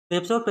เ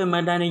ว็บโซเป็นมา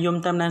ได้นิยม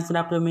ตามนั้นสำห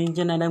รับเรื่องมีจ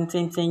ะนำเ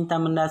ซ็งๆตา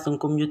มบรรดาสัง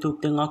คม YouTube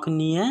ទាំងអស់គ្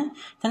នា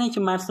ท่านให้จ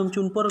ะมาส่ง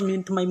ជូនព័ត៌មាន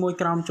ថ្មីមួយ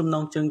ក្រោមចំណ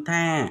ងជើង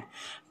ថា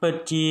ពិត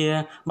ជា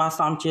បើ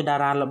សំជាតា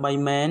រាល្បី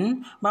មែន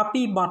បើ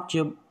ពីបទ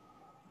ជា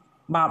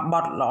បាប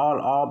ត់ល្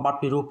អបាត់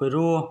ពីរោះ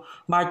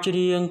បើច្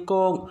រៀង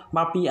គោក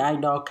បើពី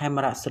idol ខេម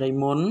រៈស្រី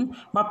មុន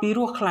បើពី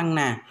រោះខ្លាំង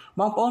ណាស់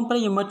បងប្អូនប្រិ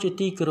យមិត្តជា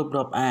ទីគោរព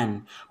រាប់អាន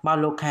បើ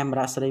លោកខេម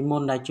រៈស្រីមុ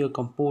នដែលជាក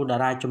ម្ពុជាតា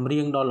រាចម្រៀ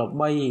ងដ៏ល្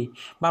បី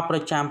បើប្រ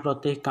ចាំប្រ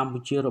ទេសកម្ពុ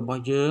ជារប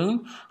ស់យើង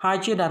ហើយ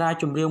ជាតារា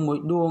ចម្រៀងមួយ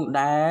ដួង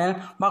ដែល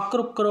បើគ្រ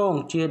ប់គ្រង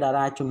ជាតា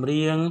រាចម្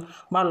រៀង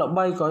បើល្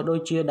បីក៏ដូច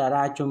ជាតា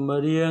រាច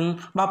ម្រៀង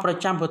បើប្រ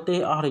ចាំប្រទេស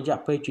អស់រយៈ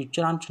ពេលជា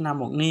ច្រើនឆ្នាំ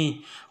មកនេះ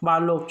បើ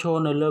លោកឈរ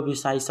នៅលើវិ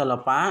ស័យសិ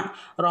ល្បៈ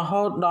រ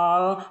ហូតដ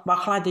ល់បើ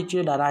ខ្លាចទៅជា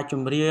តារាច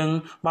ម្រៀង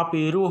បើ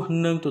ពីរោះ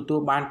នឹងទទួល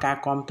បានការ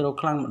គាំទ្រ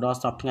ខ្លាំងម្ដង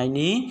សប្តាហ៍ថ្ងៃ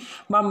នេះ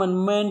បើមិន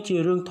មែនជា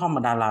រឿងធម្ម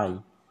តាឡើយ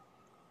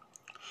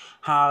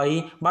ហើយ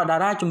បើតា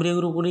រាចម្រៀង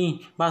រូបនេះ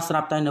បើស្រា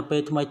ប់តែនៅពេ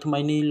លថ្មី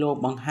នេះលោក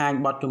បង្ហាញ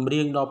បទចម្រៀ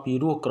ងដ៏ពី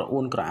រោះក្រអួ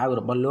នក្រអៅ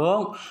របស់លោ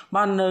ក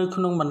បាននៅ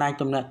ក្នុងបណ្ដាញ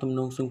ទំនាក់ទំន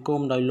ងសង្គម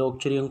ដោយលោក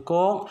ច្រៀង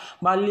គោក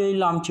បើលាយ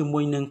ឡំជាមួ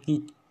យនឹង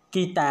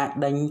គីតា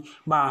ដេញ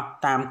បាទ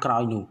តាមក្រោ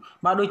យនោះ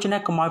បាទដូច្នេះ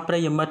កុំឲ្យប្រិ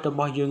យមិត្តរប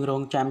ស់យើងរ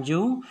ងចាំយូ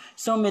រ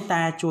សូមមេត្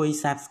តាជួយ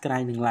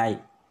Subscribe និង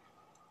Like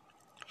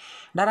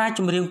តារាច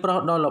ម្រៀងប្រុស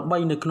ដ៏ល្បី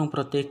នៅក្នុងប្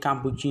រទេសក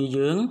ម្ពុជា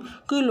យើង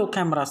គឺលោក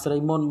ខេមរៈស្រី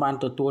មុនបាន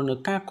ទទួលនូវ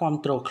ការគាំ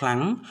ទ្រខ្លាំ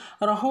ង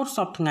រហូតស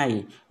ពថ្ងៃ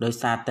ដោយ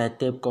សារតែ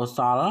ទេពកោស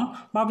ល្យ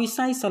មកវិ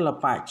ស័យសិល្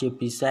បៈជា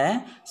ពិសេស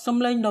ស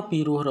ម្លេងដ៏ពី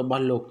រោះរប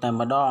ស់លោកតែ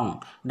ម្ដង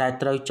ដែល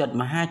ត្រូវចិត្ត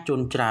មហាជន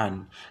ច្រើន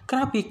ក្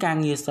រៅពីការ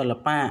ងារសិល្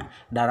បៈ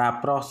តារា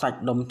ប្រុសសាច់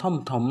ដុំ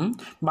ធំ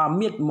បើ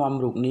មៀតមម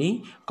រូបនេះ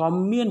ក៏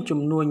មានជំ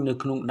នួញនៅ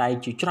ក្នុងដៃ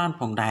ជាច្រើន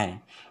ផងដែរ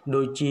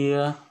ដូចជា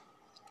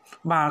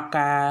បើ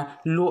ការ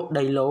លក់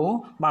ដីឡូ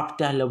បើផ្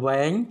ទះល្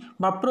វែង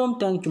បើព្រម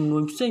ទាំងចំនួ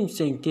នផ្សេង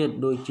ទៀត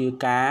ដូចជា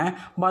ការ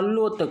បើល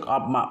ក់ទឹកអ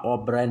ប់មកអប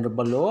brand រប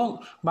ស់លោក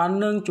បាន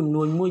នឹងចំ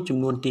នួ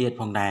នទៀត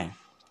ផងដែរ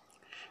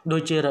ដូ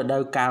ចជារដូ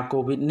វកាលកូ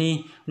វីដនេះ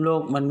លោ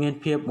កមិនមាន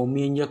ភាពម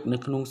មាញឹកនៅ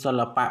ក្នុងសិ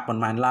ល្បៈប៉ុ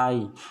ន្មានឡើយ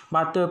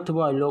បាទទើបធ្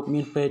វើឲ្យលោក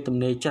មានពេលទំ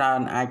នេរច្រើន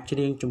អាចច្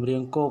រៀងចម្រៀ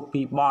ងគោក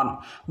ពីបទ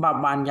បាទ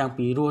បានយ៉ាង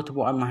ពីរោះធ្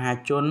វើឲ្យមហា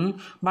ជន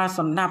បាទស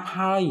ម្ដាប់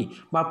ហើយ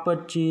បាទពិត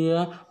ជា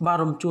បាទ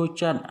រំជួល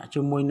ចិត្ត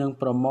ជាមួយនឹង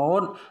ប្រម៉ូ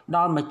ទដ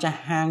ល់ម្ចាស់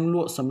ហាងល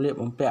ក់សម្លៀក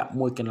បំពាក់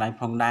មួយកន្លែង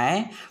ផងដែរ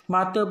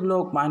បាទទើបលោ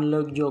កបាន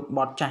លើកយកប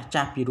ទ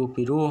ចាស់ពី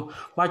រោះ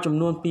បាទចំ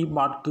នួន2ប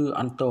ទគឺ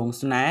អន្តង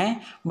ស្នេហ៍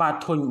បាទ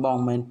ធុញបង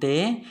មែនទេ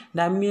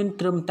ដែលមាន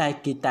ត្រឹមតែ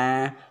គីតា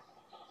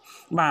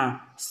បាទ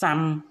សាំ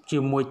ជា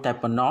មួយតែ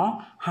ប៉ុណ្ណោះ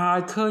ហើយ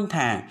ឃើញ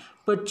ថា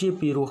ពិតជា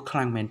ពីរោះខ្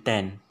លាំងមែនតែ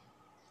ន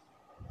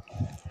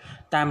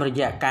តាមរ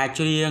យៈការ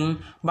ច្រៀង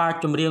បាទ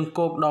ចម្រៀង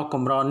គោកដ៏ក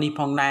ម្រនេះ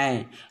ផងដែរ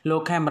លោ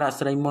កខេមរៈ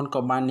ស្រីមុន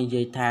ក៏បាននិ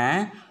យាយថា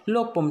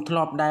លោកពុំធ្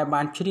លាប់ដែល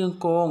បានច្រៀង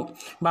គោក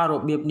បាទរ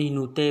បៀបនេះ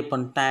នោះទេប៉ុ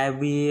ន្តែ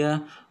វា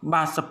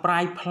បាទសប្រៃ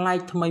ប្លែក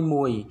ថ្មី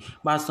មួយ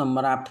បាទស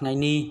ម្រាប់ថ្ងៃ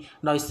នេះ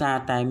ដោយសារ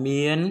តែ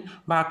មាន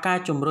បាទការ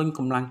ជំរុញក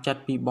ម្លាំងចិត្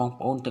តពីបង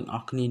ប្អូនទាំងអ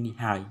ស់គ្នានេះ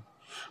ហើយ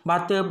បា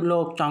ទទើបលោ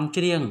កចង់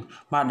ច្រៀង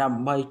បាទដើ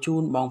ម្បីជូ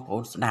នបងប្អូ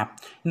នស្ដាប់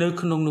នៅ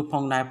ក្នុងនោះផ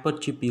ងដែរពិត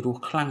ជាពីរោះ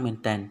ខ្លាំងមែន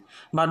តើ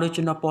បាទដូច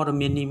ជាព័ត៌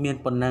មាននេះមាន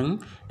ប៉ុណ្ណឹង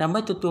ដើម្បី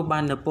ទទួលបា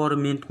ននូវព័ត៌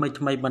មានថ្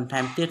មីបន្ថែ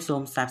មទៀតសូ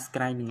ម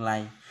Subscribe និង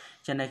Like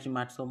ចា៎ខ្ញុំ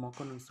បាទសូមអរ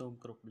គុណនិងសូម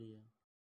គោរពលា